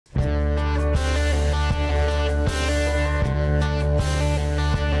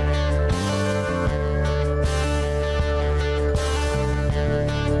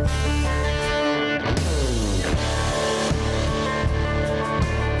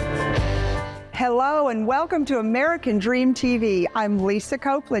Hello and welcome to American Dream TV. I'm Lisa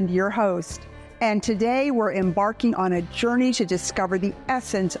Copeland, your host. And today we're embarking on a journey to discover the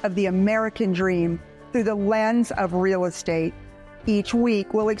essence of the American dream through the lens of real estate. Each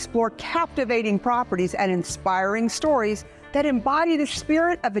week we'll explore captivating properties and inspiring stories that embody the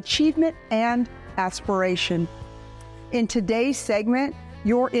spirit of achievement and aspiration. In today's segment,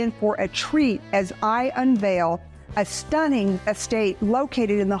 you're in for a treat as I unveil a stunning estate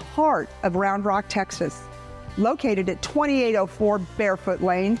located in the heart of Round Rock, Texas. Located at 2804 Barefoot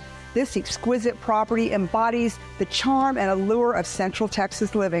Lane, this exquisite property embodies the charm and allure of Central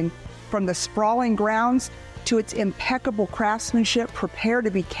Texas living. From the sprawling grounds to its impeccable craftsmanship, prepare to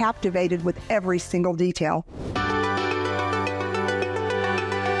be captivated with every single detail.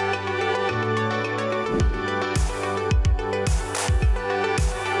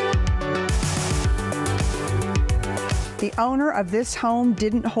 The owner of this home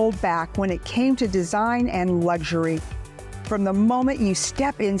didn't hold back when it came to design and luxury. From the moment you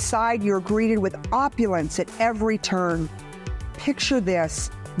step inside, you're greeted with opulence at every turn. Picture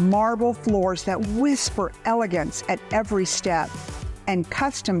this: marble floors that whisper elegance at every step, and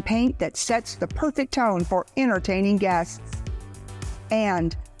custom paint that sets the perfect tone for entertaining guests.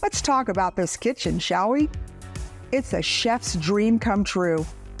 And let's talk about this kitchen, shall we? It's a chef's dream come true.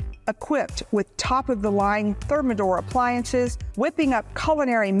 Equipped with top-of-the-line Thermador appliances, whipping up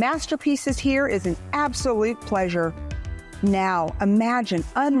culinary masterpieces here is an absolute pleasure. Now, imagine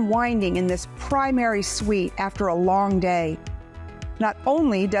unwinding in this primary suite after a long day. Not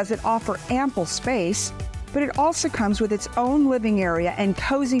only does it offer ample space, but it also comes with its own living area and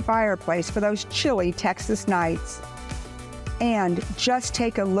cozy fireplace for those chilly Texas nights. And just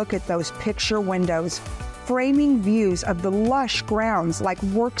take a look at those picture windows, framing views of the lush grounds like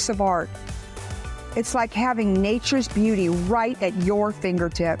works of art. It's like having nature's beauty right at your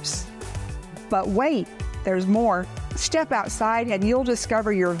fingertips. But wait, there's more. Step outside and you'll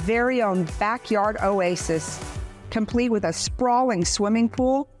discover your very own backyard oasis, complete with a sprawling swimming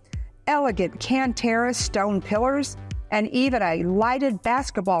pool, elegant canterra stone pillars, and even a lighted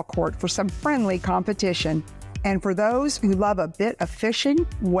basketball court for some friendly competition. And for those who love a bit of fishing,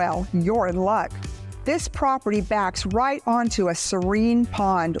 well, you're in luck. This property backs right onto a serene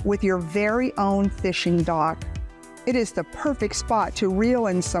pond with your very own fishing dock. It is the perfect spot to reel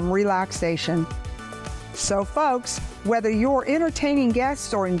in some relaxation. So folks, whether you're entertaining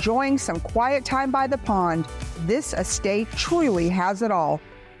guests or enjoying some quiet time by the pond, this estate truly has it all.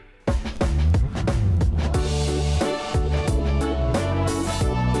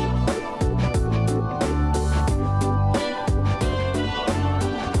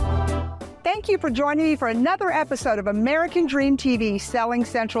 Thank you for joining me for another episode of American Dream TV, Selling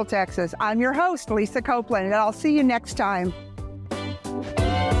Central Texas. I'm your host, Lisa Copeland, and I'll see you next time.